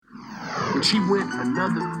and she went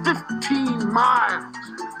another 15 miles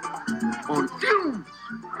on fumes.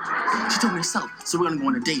 She told me herself, so we're gonna go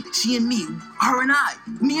on a date. She and me, her and I,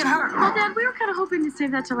 me and her. Well, Dad, we were kind of hoping to save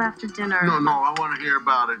that till after dinner. No, I want to hear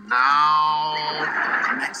about it now.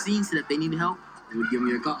 Maxine said if they needed help, they would give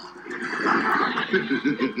me a call. No,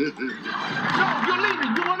 you're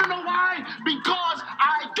leaving. You want to know why? Because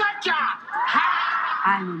I gotcha.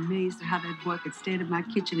 I'm amazed at how that boy could stand in my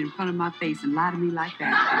kitchen in front of my face and lie to me like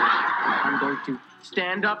that. I'm going to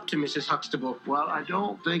stand up to Mrs. Huxtable. Well, I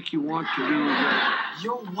don't think you want to do that.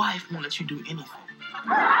 Your wife won't let you do anything.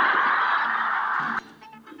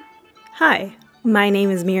 Hi, my name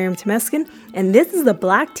is Miriam Temeskin, and this is the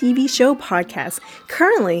Black TV Show podcast,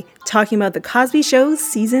 currently talking about The Cosby Show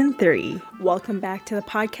Season 3. Welcome back to the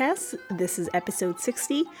podcast. This is episode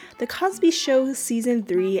 60, The Cosby Show Season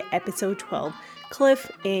 3, episode 12,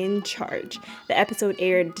 Cliff in Charge. The episode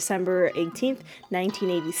aired December 18th,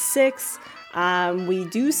 1986. We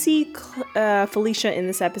do see Felicia in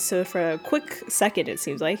this episode for a quick second, it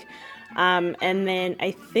seems like. And then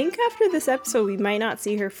I think after this episode, we might not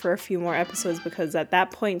see her for a few more episodes because at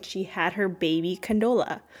that point she had her baby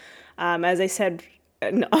Condola. As I said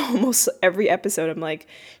in almost every episode, I'm like,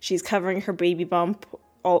 she's covering her baby bump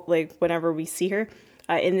whenever we see her.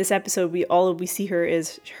 In this episode, all we see her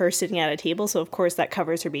is her sitting at a table, so of course that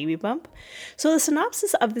covers her baby bump. So the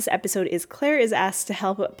synopsis of this episode is Claire is asked to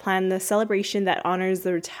help plan the celebration that honors the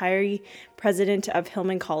retiree president of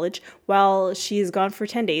Hillman College. While she is gone for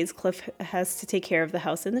 10 days, Cliff has to take care of the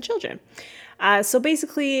house and the children. So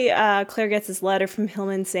basically, Claire gets this letter from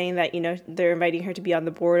Hillman saying that, they're inviting her to be on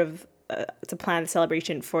the board of to plan the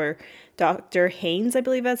celebration for Dr. Haynes, I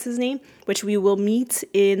believe that's his name, which we will meet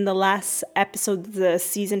in the last episode, the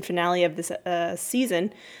season finale of this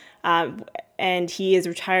season, and he is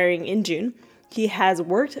retiring in June. He has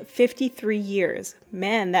worked 53 years.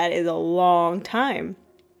 Man, that is a long time.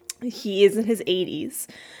 He is in his 80s.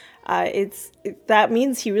 That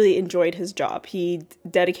means he really enjoyed his job. He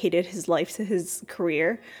dedicated his life to his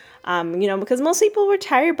career. Because most people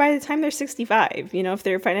retire by the time they're 65, if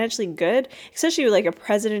they're financially good, especially like a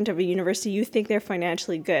president of a university, you think they're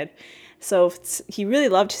financially good. So he really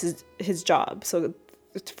loved his job. So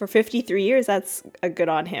for 53 years, that's a good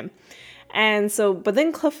on him. And so, but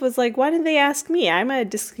then Cliff was like, why didn't they ask me? I'm a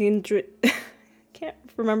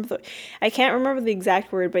I can't remember the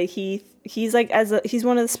exact word, but he's like, he's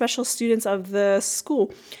one of the special students of the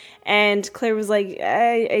school. And Claire was like,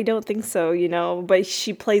 I don't think so, but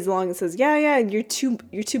she plays along and says, yeah, you're too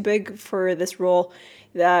big for this role.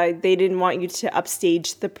 They didn't want you to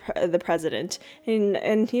upstage the president.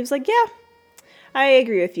 And he was like, yeah, I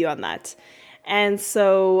agree with you on that. And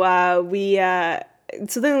so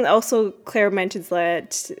so then also Claire mentions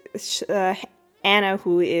that Anna,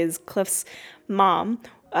 who is Cliff's mom,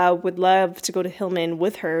 would love to go to Hillman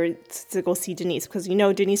with her to go see Denise, because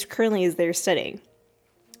Denise currently is there studying.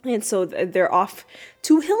 And so they're off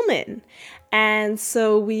to Hillman. And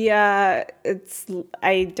so I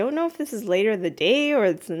don't know if this is later in the day or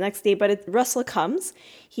it's the next day, but Russell comes.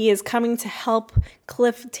 He is coming to help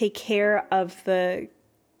Cliff take care of the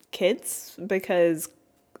kids because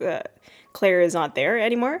Claire is not there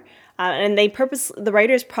anymore. And the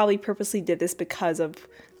writers probably purposely did this because of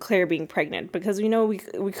Claire being pregnant, because we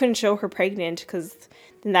couldn't show her pregnant because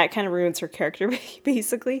then that kind of ruins her character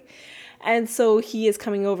basically. And so he is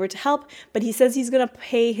coming over to help, but he says he's going to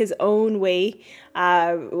pay his own way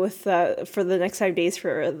for the next 5 days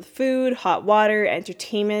for food, hot water,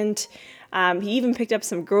 entertainment. He even picked up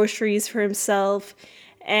some groceries for himself.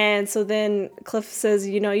 And so then Cliff says,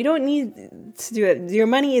 you don't need to do it. Your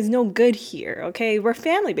money is no good here, okay? We're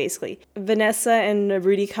family, basically. Vanessa and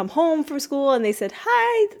Rudy come home from school, and they said,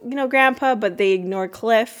 hi, Grandpa, but they ignore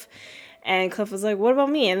Cliff. And Cliff was like, what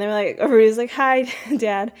about me? And they're like, Rudy's like, hi,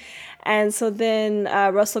 Dad. And so then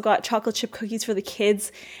Russell got chocolate chip cookies for the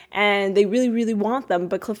kids, and they really, really want them.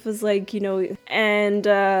 But Cliff was like, and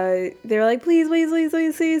they're like, please, please, please,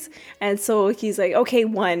 please, please. And so he's like, okay,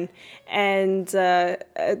 one. And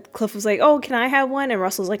Cliff was like, oh, can I have one? And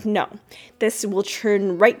Russell's like, no, this will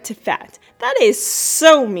turn right to fat. That is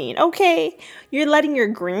so mean, okay? You're letting your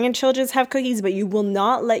grandchildren have cookies, but you will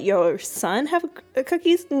not let your son have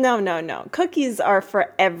cookies? No. Cookies are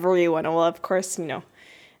for everyone. Well, of course,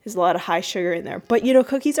 there's a lot of high sugar in there. But,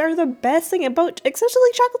 cookies are the best thing about,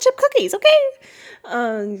 especially chocolate chip cookies, okay?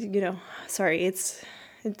 Sorry, it's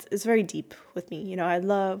very deep with me. I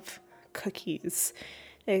love cookies.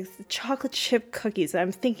 Chocolate chip cookies.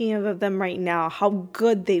 I'm thinking of them right now, how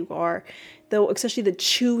good they are. Though, especially the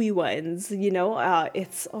chewy ones, now I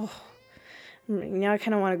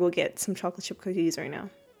kind of want to go get some chocolate chip cookies right now.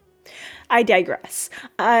 I digress.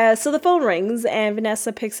 So the phone rings and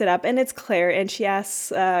Vanessa picks it up and it's Claire, and she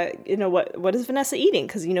asks, what is Vanessa eating?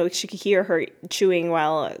 Because, she could hear her chewing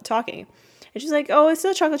while talking. And she's like, oh, it's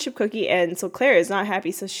a chocolate chip cookie. And so Claire is not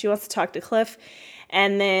happy, so she wants to talk to Cliff.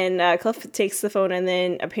 And then Cliff takes the phone, and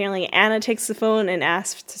then apparently Anna takes the phone and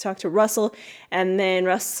asks to talk to Russell. And then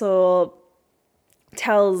Russell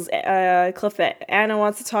tells Cliff that Anna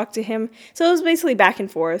wants to talk to him. So it was basically back and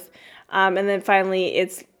forth. And then finally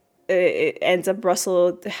it ends up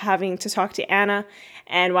Russell having to talk to Anna.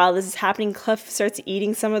 And while this is happening, Cliff starts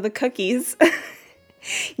eating some of the cookies.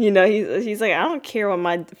 He's like, I don't care what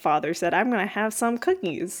my father said. I'm going to have some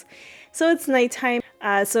cookies. So it's nighttime.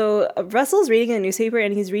 So Russell's reading a newspaper,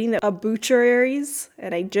 and he's reading the obituaries.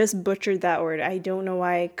 And I just butchered that word. I don't know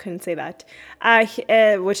why I couldn't say that.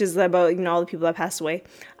 Which is about, all the people that passed away.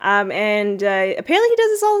 And apparently he does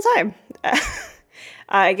this all the time.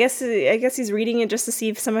 I guess he's reading it just to see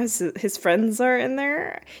if some of his friends are in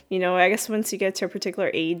there. I guess once you get to a particular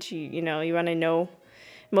age, you want to know.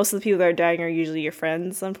 Most of the people that are dying are usually your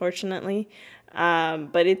friends, unfortunately.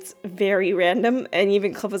 But it's very random. And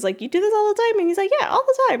even Cliff was like, you do this all the time? And he's like, yeah, all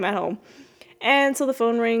the time at home. And so the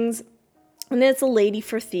phone rings. And it's a lady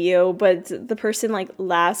for Theo. But the person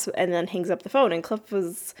laughs and then hangs up the phone. And Cliff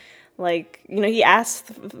was he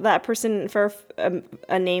asked that person for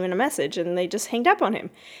a name and a message, and they just hanged up on him.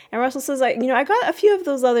 And Russell says, I got a few of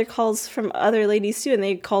those other calls from other ladies too, and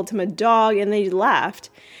they called him a dog, and they laughed.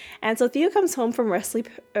 And so Theo comes home from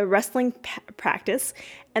wrestling practice,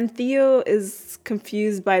 and Theo is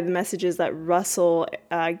confused by the messages that Russell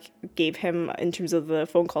gave him in terms of the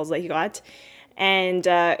phone calls that he got. And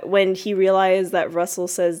when he realized that Russell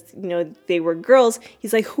says, they were girls,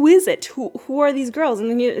 he's like, who is it? Who are these girls? And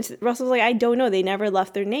then Russell's like, I don't know. They never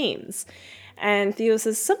left their names. And Theo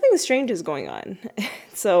says, something strange is going on.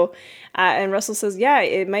 So, and Russell says, yeah,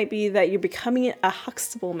 it might be that you're becoming a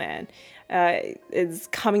Huxtable man. It's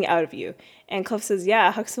coming out of you. And Cliff says, yeah,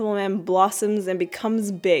 a Huxtable man blossoms and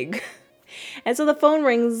becomes big. And so the phone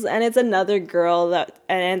rings, and it's another girl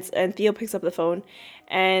and Theo picks up the phone,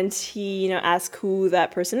 and he, asks who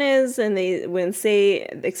that person is, and they wouldn't say,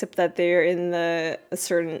 except that they're in a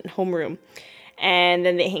certain homeroom. And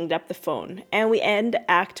then they hanged up the phone. And we end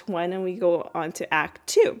Act 1, and we go on to Act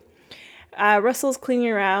 2. Russell's cleaning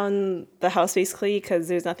around the house, basically, because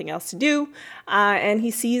there's nothing else to do. And he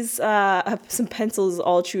sees some pencils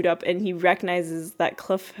all chewed up, and he recognizes that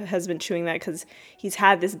Cliff has been chewing that because he's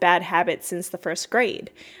had this bad habit since the first grade.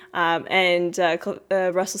 And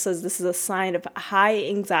Russell says this is a sign of high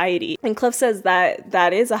anxiety. And Cliff says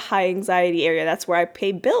that is a high anxiety area. That's where I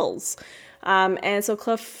pay bills. And so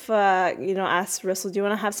Cliff, asks Russell, do you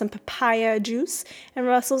want to have some papaya juice? And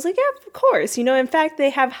Russell's like, yeah, of course. In fact, they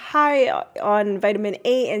have high on vitamin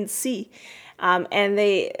A and C. And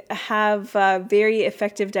they have very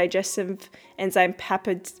effective digestive enzyme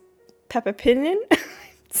papapenin.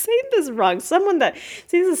 Saying this wrong.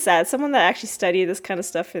 This is sad. Someone that actually studied this kind of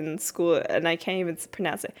stuff in school, and I can't even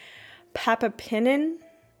pronounce it. Papapenin.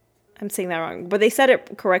 I'm saying that wrong, but they said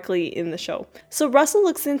it correctly in the show. So Russell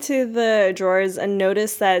looks into the drawers and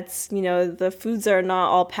notices that, the foods are not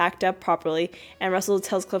all packed up properly. And Russell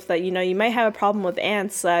tells Cliff that, you might have a problem with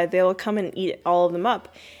ants. They will come and eat all of them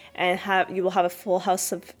up, and you will have a full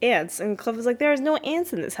house of ants. And Cliff is like, there is no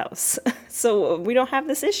ants in this house, so we don't have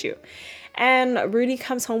this issue. And Rudy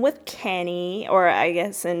comes home with Kenny, or I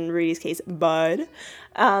guess in Rudy's case, Bud.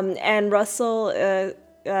 And Russell...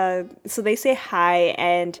 so they say hi,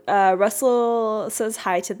 and Russell says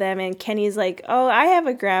hi to them, and Kenny's like, oh, I have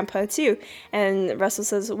a grandpa too. And Russell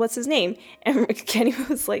says, what's his name? And Kenny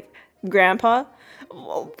was like, Grandpa?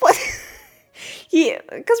 What?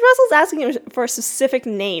 Because Russell's asking him for a specific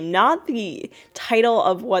name, not the title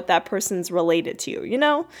of what that person's related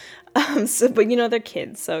to, but they're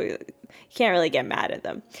kids, so you can't really get mad at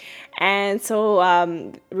them. And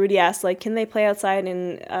so Rudy asks, can they play outside?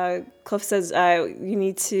 And Cliff says, you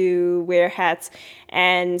need to wear hats.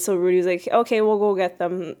 And so Rudy's like, okay, we'll go get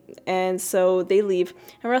them. And so they leave.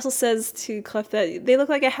 And Russell says to Cliff that they look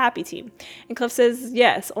like a happy team. And Cliff says,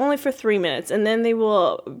 yes, only for 3 minutes. And then they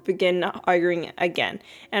will begin arguing again.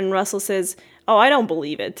 And Russell says, oh, I don't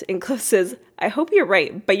believe it. And Cliff says, I hope you're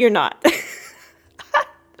right, but you're not.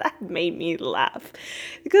 That made me laugh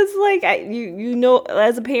because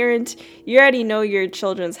as a parent, you already know your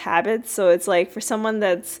children's habits. So it's like for someone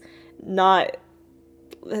that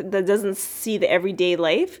doesn't see the everyday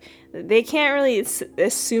life, they can't really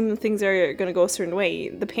assume things are going to go a certain way.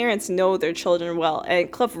 The parents know their children well, and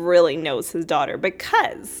Cliff really knows his daughter,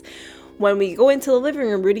 because when we go into the living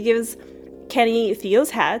room, Rudy gives Kenny Theo's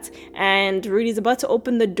hat, and Rudy's about to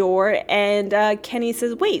open the door, and Kenny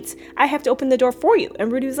says, wait, I have to open the door for you.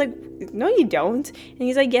 And Rudy was like, no, you don't. And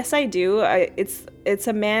he's like, yes, I do. It's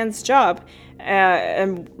a man's job,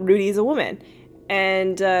 and Rudy's a woman.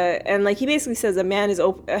 And like he basically says a man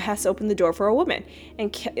has to open the door for a woman,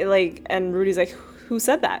 and Rudy's like, who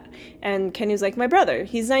said that? And Kenny was like, my brother.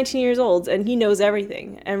 He's 19 years old and he knows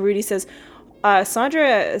everything. And Rudy says,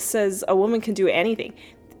 Sandra says a woman can do anything.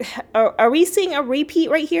 Are we seeing a repeat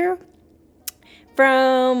right here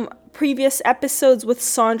from previous episodes with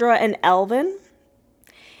Sandra and Elvin?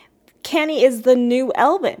 Kenny is the new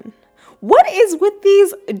Elvin. What is with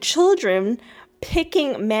these children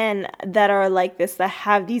picking men that are like this, that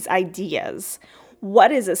have these ideas?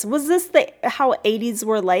 What is this? Was this how 80s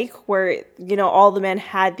were like, where, all the men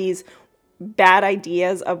had these bad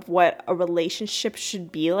ideas of what a relationship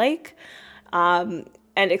should be like?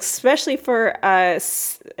 And especially for I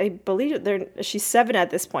believe she's 7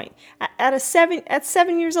 at this point. At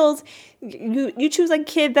 7 years old, you choose a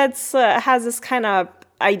kid that's has this kind of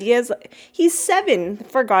ideas. He's 7,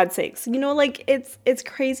 for God's sakes. It's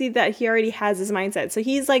crazy that he already has his mindset. So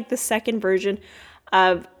he's like the second version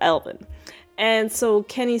of Elvin. And so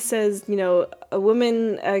Kenny says, a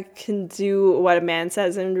woman can do what a man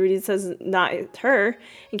says, and Rudy says, not her.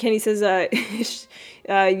 And Kenny says,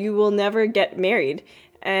 you will never get married.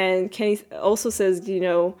 And Kenny also says, in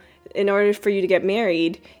order for you to get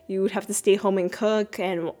married, you would have to stay home and cook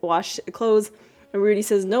and wash clothes. And Rudy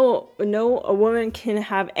says, no, a woman can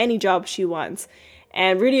have any job she wants.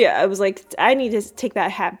 And Rudy, I was like, I need to take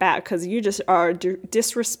that hat back because you just are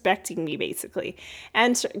disrespecting me, basically.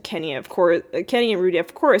 And Kenny and Rudy,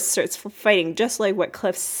 of course, starts fighting just like what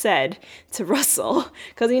Cliff said to Russell.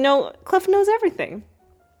 Because, Cliff knows everything.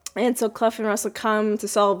 And so Cliff and Russell come to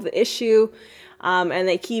solve the issue. And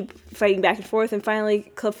they keep fighting back and forth. And finally,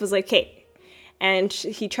 Cliff was like, hey. And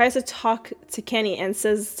he tries to talk to Kenny and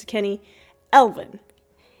says to Kenny, Elvin.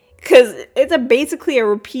 Because it's basically a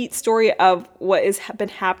repeat story of what has been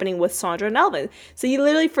happening with Sandra and Elvin. So he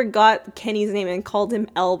literally forgot Kenny's name and called him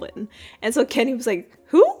Elvin. And so Kenny was like,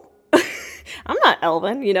 who? I'm not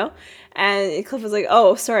Elvin, And Cliff was like,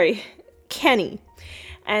 oh, sorry, Kenny.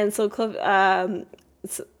 And so Cliff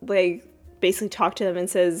basically talked to them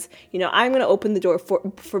and says, I'm going to open the door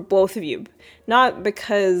for both of you. Not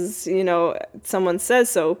because, someone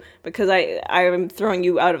says so, because I am throwing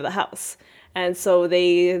you out of the house. And so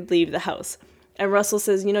they leave the house. And Russell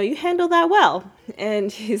says, you handled that well.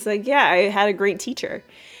 And he's like, yeah, I had a great teacher.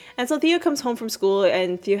 And so Theo comes home from school,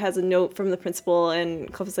 and Theo has a note from the principal.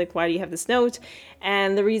 And Cliff is like, why do you have this note?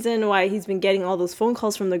 And the reason why he's been getting all those phone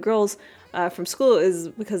calls from the girls from school is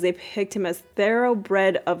because they picked him as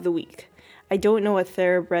Thoroughbred of the Week. I don't know what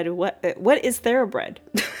is Thoroughbred?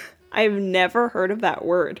 I've never heard of that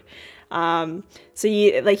word. So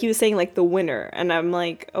he was saying like the winner, and I'm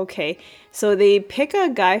like, okay. So they pick a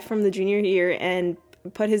guy from the junior year and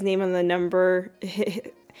put his name on the number.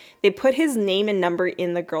 They put his name and number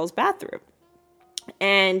in the girls' bathroom,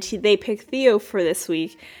 and they picked Theo for this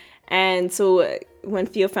week. And so when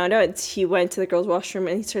Theo found out, he went to the girls' washroom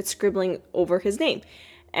and he started scribbling over his name.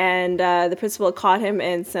 And the principal caught him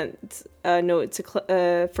and sent a note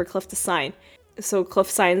to for Cliff to sign. So Cliff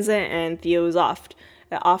signs it, and Theo is off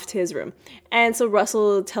to his room. And so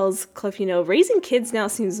Russell tells Cliff, raising kids now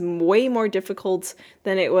seems way more difficult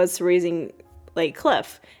than it was raising like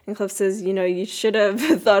Cliff. And Cliff says, you should have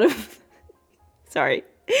thought of, sorry,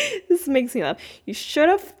 this makes me laugh. You should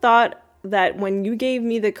have thought that when you gave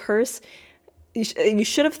me the curse, you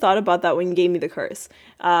should have thought about that when you gave me the curse.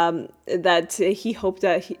 That he hoped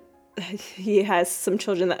that he has some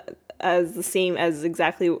children that as the same as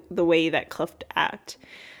exactly the way that Cliff act.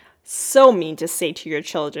 So mean to say to your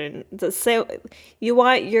children. To say you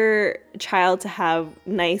want your child to have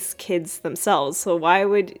nice kids themselves. So why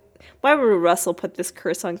would Russell put this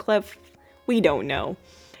curse on Cliff? We don't know.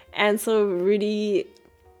 And so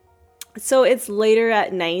it's later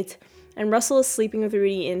at night, and Russell is sleeping with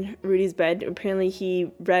Rudy in Rudy's bed. Apparently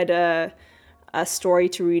he read a story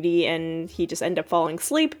to Rudy, and he just ended up falling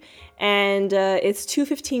asleep. And it's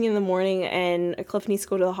 2:15 in the morning, and Cliff needs to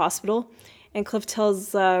go to the hospital. And Cliff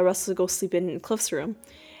tells Russell to go sleep in Cliff's room.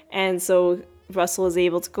 And so Russell is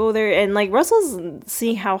able to go there. And Russell's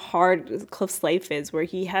seeing how hard Cliff's life is, where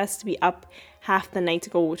he has to be up half the night to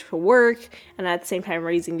go to work and at the same time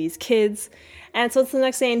raising these kids. And so it's the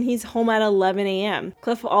next day, and he's home at 11 a.m.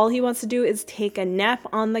 Cliff, all he wants to do is take a nap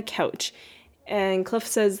on the couch. And Cliff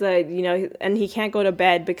says that, and he can't go to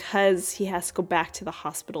bed because he has to go back to the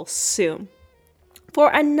hospital soon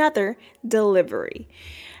for another delivery.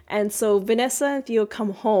 And so Vanessa and Theo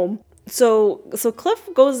come home So Cliff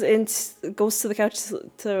goes to the couch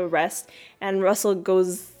to rest, and Russell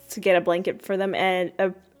goes to get a blanket for them,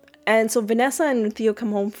 and so Vanessa and Theo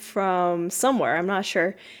come home from somewhere, I'm not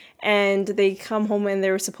sure, and they come home and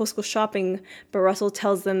they were supposed to go shopping, but Russell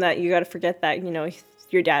tells them that you got to forget that,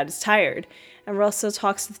 your dad is tired. And Russell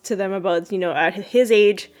talks to them about, at his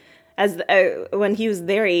age, when he was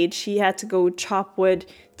their age, he had to go chop wood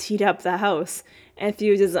to heat up the house. And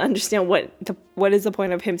Theo doesn't understand what is the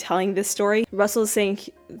point of him telling this story. Russell is saying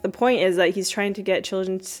the point is that he's trying to get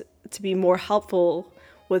children to be more helpful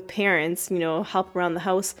with parents, help around the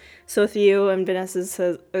house. So Theo and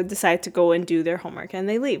Vanessa decide to go and do their homework, and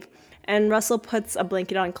they leave. And Russell puts a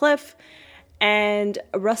blanket on Cliff, and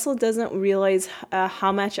Russell doesn't realize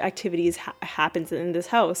how much activities happens in this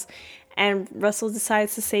house. And Russell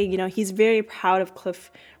decides to say, he's very proud of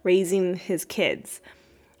Cliff raising his kids.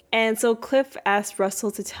 And so Cliff asked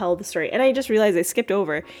Russell to tell the story. And I just realized I skipped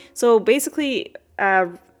over. So basically,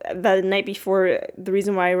 the night before, the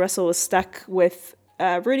reason why Russell was stuck with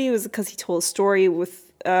Rudy was because he told a story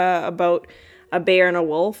about a bear and a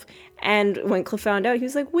wolf. And when Cliff found out, he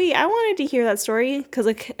was like, wait, I wanted to hear that story. Because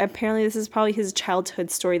apparently this is probably his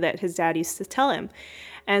childhood story that his dad used to tell him.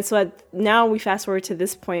 And so now we fast forward to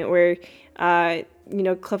this point where,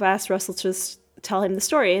 Cliff asked Russell to just tell him the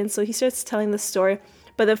story. And so he starts telling the story.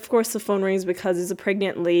 But of course the phone rings because there's a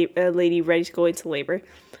pregnant lady ready to go into labor.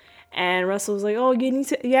 And Russell was like, oh,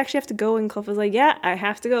 you actually have to go. And Cliff was like, yeah, I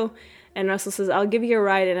have to go. And Russell says, I'll give you a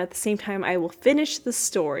ride. And at the same time, I will finish the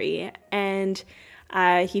story. And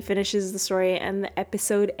he finishes the story and the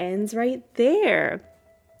episode ends right there.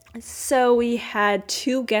 So we had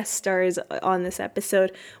 2 guest stars on this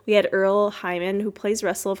episode. We had Earl Hyman, who plays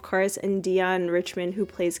Russell, of course, and Dion Richmond, who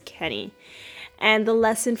plays Kenny. And the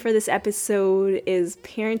lesson for this episode is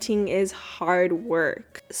parenting is hard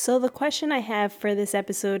work. So the question I have for this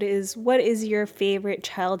episode is, what is your favorite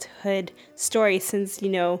childhood story? Since,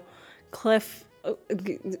 Cliff,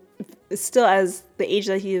 still as the age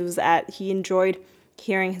that he was at, he enjoyed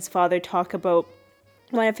hearing his father talk about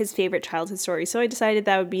one of his favorite childhood stories. So I decided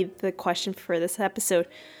that would be the question for this episode.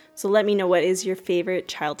 So let me know, what is your favorite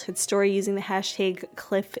childhood story using the hashtag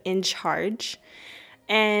CliffinCharge.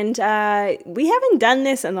 And we haven't done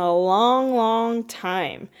this in a long, long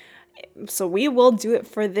time. So we will do it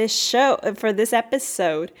for this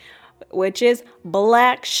episode, which is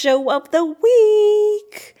Black Show of the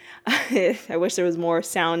Week. I wish there was more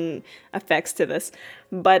sound effects to this.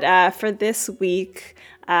 But for this week,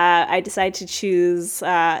 I decided to choose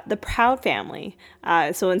The Proud Family.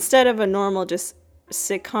 So instead of a normal just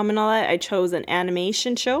sitcom and all that, I chose an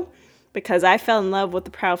animation show because I fell in love with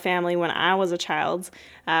The Proud Family when I was a child.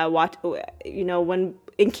 When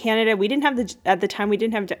in Canada, we didn't have at the time we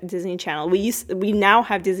didn't have Disney Channel. We now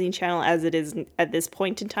have Disney Channel as it is at this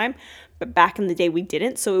point in time, but back in the day we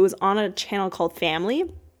didn't. So it was on a channel called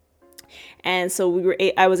Family, and so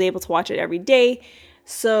I was able to watch it every day.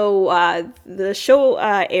 So the show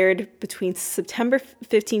aired between September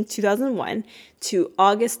 15th, 2001 to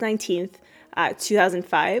August 19th,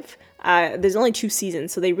 2005. There's only 2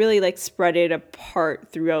 seasons, so they really spread it apart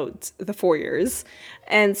throughout the 4 years.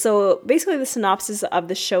 And so basically the synopsis of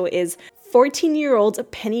the show is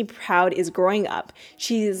 14-year-old Penny Proud is growing up.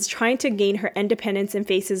 She is trying to gain her independence and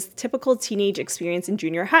faces typical teenage experience in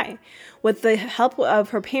junior high. With the help of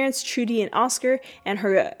her parents, Trudy and Oscar, and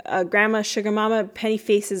her grandma, Sugar Mama, Penny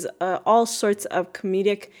faces all sorts of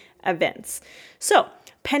comedic events. So,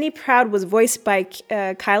 Penny Proud was voiced by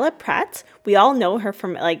Kyla Pratt. We all know her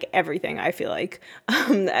from everything, I feel like.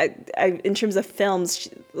 In terms of films,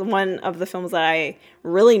 one of the films that I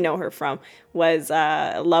really know her from was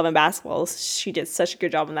Love and Basketball. She did such a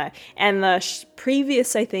good job on that. And the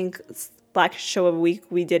previous, I think, Black Show of the Week,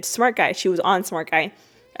 we did Smart Guy. She was on Smart Guy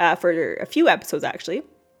for a few episodes, actually.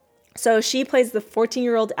 So she plays the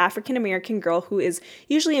 14-year-old African-American girl who is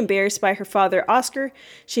usually embarrassed by her father, Oscar.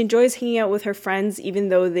 She enjoys hanging out with her friends even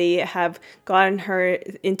though they have gotten her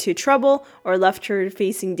into trouble or left her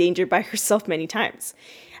facing danger by herself many times.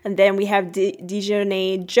 And then we have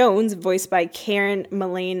Dejanay Jones, voiced by Karen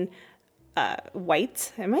Malane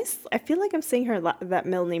White. I feel like I'm saying that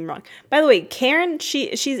middle name wrong. By the way, Karen,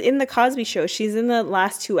 she's in the Cosby Show. She's in the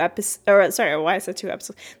last 2 episodes. Or sorry, why I said 2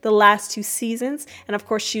 episodes? The last 2 seasons, and of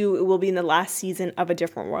course she will be in the last season of A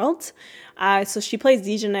Different World. So she plays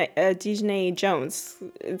Dejanay Jones.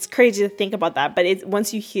 It's crazy to think about that, but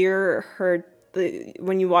once you hear her,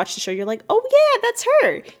 when you watch the show, you're like, oh yeah, that's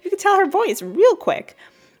her. You can tell her voice real quick.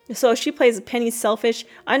 So she plays Penny's selfish,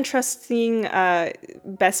 untrusting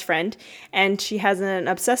best friend, and she has an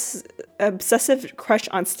obsessive crush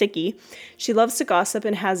on Sticky. She loves to gossip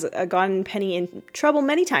and has gotten Penny in trouble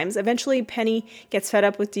many times. Eventually, Penny gets fed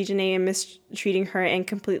up with Dejanay and mistreating her and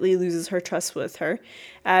completely loses her trust with her.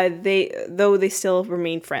 They still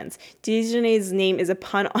remain friends. Dejanay's name is a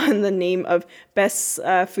pun on the name of Best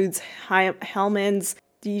Foods Hellman's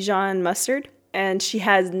Dijon mustard. And she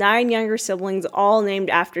has 9 younger siblings, all named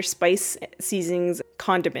after spice seasonings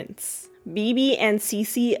condiments. BB and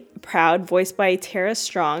Cece Proud, voiced by Tara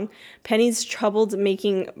Strong. Penny's troubled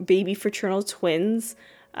making baby fraternal twins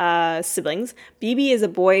siblings. BB is a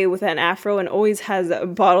boy with an afro and always has a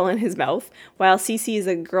bottle in his mouth, while Cece is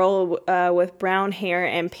a girl with brown hair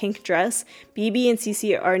and pink dress. BB and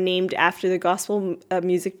Cece are named after the gospel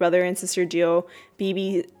music brother and sister duo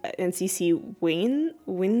BB and Cece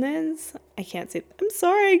Winans. I can't say. I'm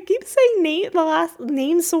sorry. I keep saying the last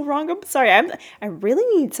name so wrong. I'm sorry. I really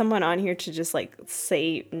need someone on here to just like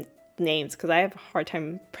say names because I have a hard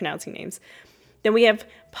time pronouncing names. Then we have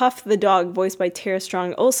Puff the dog, voiced by Tara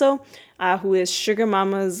Strong also, who is Sugar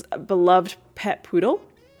Mama's beloved pet poodle.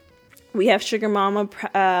 We have Sugar Mama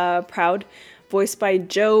Proud, voiced by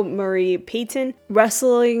Jo Marie Payton,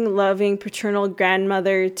 wrestling-loving paternal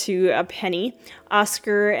grandmother to Penny,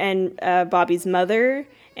 Oscar and Bobby's mother,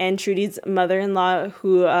 and Trudy's mother-in-law,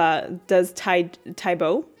 who does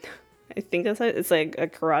Taibo. I think that's it. It's like a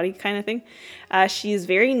karate kind of thing. She's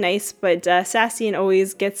very nice, but sassy and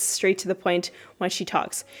always gets straight to the point when she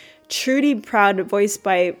talks. Trudy Proud, voiced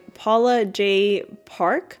by Paula J.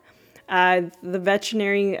 Park, the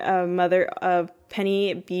veterinary mother of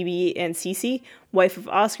Penny, BB, and Cece, wife of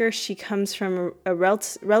Oscar. She comes from a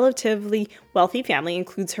relatively wealthy family,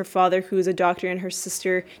 includes her father, who is a doctor, and her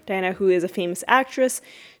sister, Diana, who is a famous actress.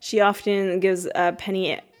 She often gives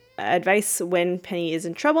Penny advice when Penny is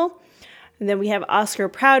in trouble. And then we have Oscar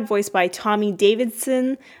Proud, voiced by Tommy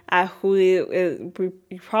Davidson, who you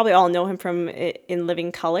probably all know him from In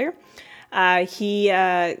Living Color. He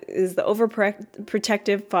is the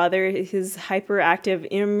overprotective father. He's hyperactive,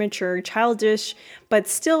 immature, childish, but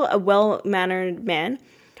still a well-mannered man.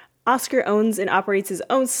 Oscar owns and operates his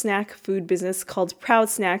own snack food business called Proud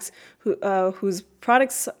Snacks, whose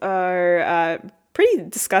products are pretty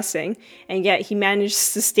disgusting, and yet he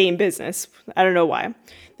manages to stay in business. I don't know why.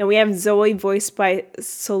 Then we have Zoe, voiced by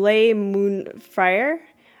Soleil Moon Frere.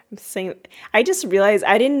 I just realized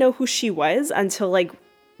I didn't know who she was until like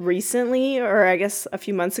recently, or I guess a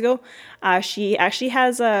few months ago. She actually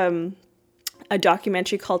has a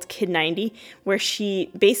documentary called Kid 90, where she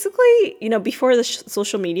basically, before the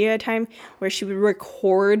social media time, where she would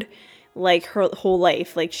record like her whole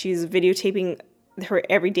life, like she's videotaping her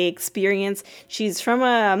everyday experience. She's from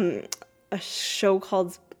a show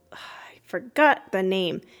called, I forgot the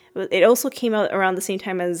name. It also came out around the same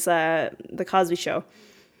time as the Cosby Show.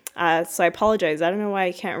 So I apologize. I don't know why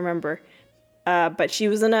I can't remember. But she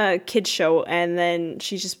was in a kid show, and then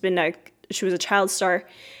she's just been she was a child star,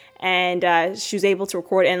 and she was able to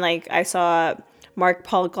record. And like I saw Mark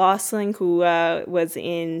Paul Gosselaar, who was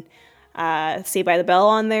in Saved by the Bell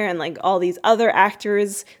on there, and like all these other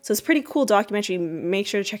actors. So it's a pretty cool documentary. Make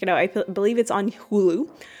sure to check it out. I believe it's on Hulu.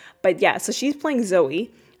 But yeah, so she's playing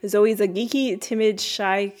Zoe. Zoe's a geeky, timid,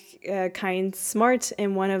 shy, kind, smart,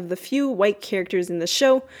 and one of the few white characters in the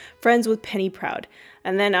show, friends with Penny Proud.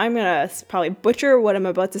 And then I'm going to probably butcher what I'm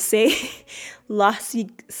about to say. Lassie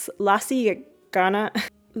Gana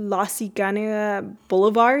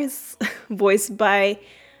Boulevards, voiced by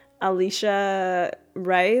Alicia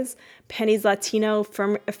Reyes, Penny's Latino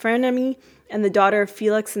frenemy, and the daughter of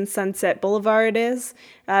Felix and Sunset Boulevard is.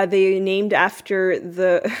 They named after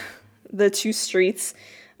the two streets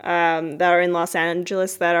that are in Los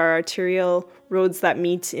Angeles that are arterial roads that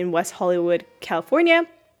meet in West Hollywood, California.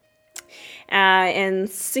 And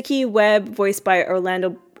Sticky Webb, voiced by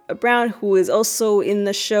Orlando Brown, who is also in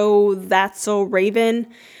the show That's So Raven.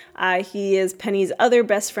 He is Penny's other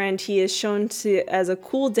best friend. He is shown as a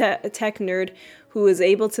cool tech nerd who is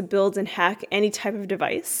able to build and hack any type of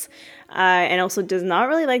device, and also does not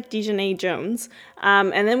really like Dejanay Jones.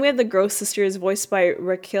 And then we have the Gross Sisters, voiced by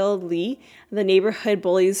Raquel Lee, the neighborhood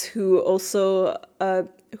bullies who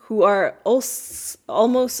are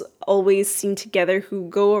almost always seen together, who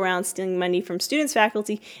go around stealing money from students,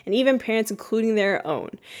 faculty, and even parents, including their own.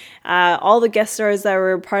 All the guest stars that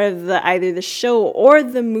were part of either the show or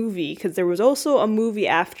the movie, because there was also a movie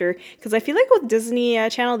after, because I feel like with Disney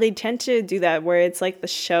Channel, they tend to do that, where it's like the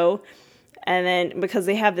show, and then because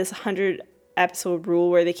they have this 100 episode rule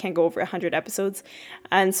where they can't go over 100 episodes,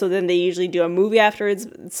 and so then they usually do a movie afterwards.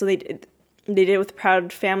 So They did it with the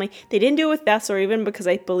Proud Family. They didn't do it with That's So Raven because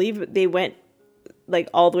I believe they went like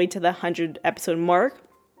all the way to the 100 episode mark.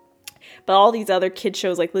 But all these other kid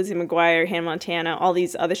shows like Lizzie McGuire, Hannah Montana, all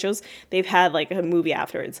these other shows, they've had like a movie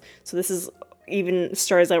afterwards. So this is even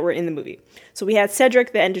stars that were in the movie. So we had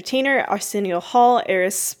Cedric the Entertainer, Arsenio Hall,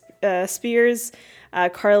 Eris Spears,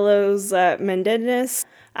 Carlos Mendez,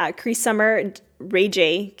 Cree Summer, Ray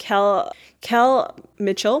J, Kel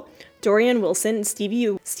Mitchell, Dorian Wilson,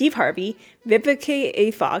 Steve Harvey, Vivica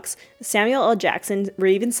A. Fox, Samuel L. Jackson,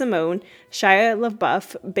 Raven Simone, Shia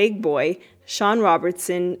LaBeouf, Big Boy, Sean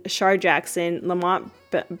Robertson, Shar Jackson, Lamont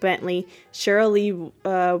Bentley, Cheryl Lee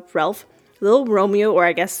Ralph, Lil Romeo, or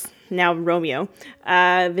I guess now Romeo,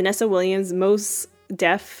 Vanessa Williams, Mos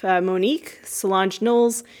Def, Monique, Solange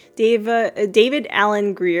Knowles, David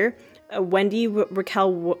Allen Greer, Wendy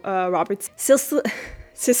Raquel Roberts,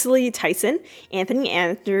 Cicely Tyson, Anthony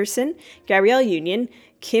Anderson, Gabrielle Union,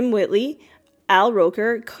 Kim Whitley, Al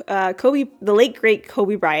Roker, the late great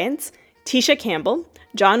Kobe Bryant, Tisha Campbell,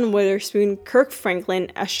 John Witherspoon, Kirk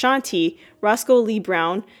Franklin, Ashanti, Roscoe Lee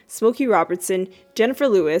Brown, Smokey Robertson, Jennifer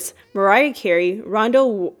Lewis, Mariah Carey,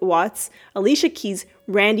 Rondo Watts, Alicia Keys,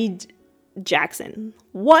 Randy Jackson.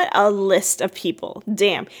 What a list of people.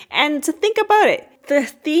 Damn. And to think about it, the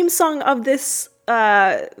theme song of this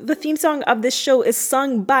show is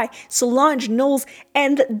sung by Solange Knowles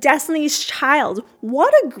and Destiny's Child.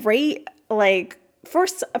 What a great, like, for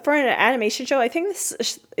an animation show. I think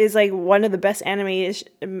this is like one of the best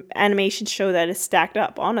animation show that is stacked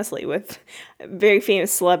up, honestly, with very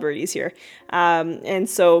famous celebrities here. And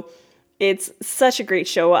so it's such a great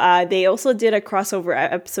show. They also did a crossover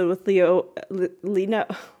episode with Leo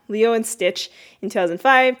and Stitch in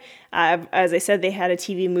 2005. As I said, they had a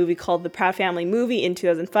TV movie called The Proud Family Movie in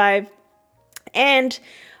 2005. And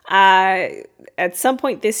at some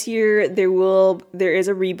point this year, there is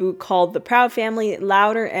a reboot called The Proud Family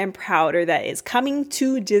Louder and Prouder that is coming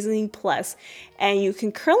to Disney Plus, and you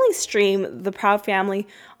can currently stream The Proud Family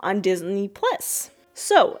on Disney Plus.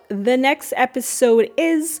 So the next episode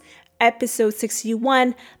is episode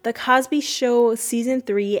 61, The Cosby Show Season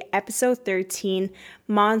 3, episode 13,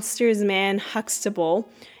 Monsters Man Huxtable.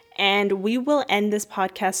 And we will end this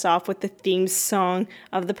podcast off with the theme song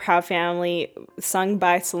of The Proud Family, sung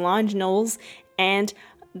by Solange Knowles and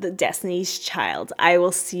the Destiny's Child. I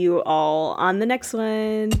will see you all on the next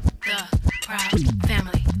one. The Proud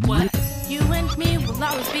Family. What? You and me will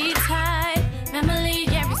always be tied. Family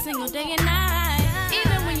every single day and night.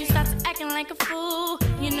 Even when you start to acting like a fool,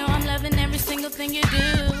 you know I'm loving every single thing you do.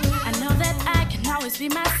 I know that I can always be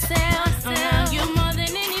myself. Around you more than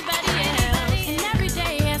anybody else. And every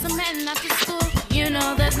day as I'm heading out to school, you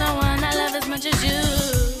know there's no one I love as much as you.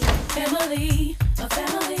 Family, a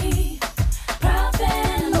family, proud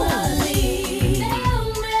family.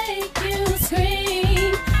 They'll make you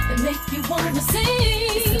scream and make you wanna sing.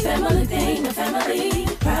 It's a family thing, a family.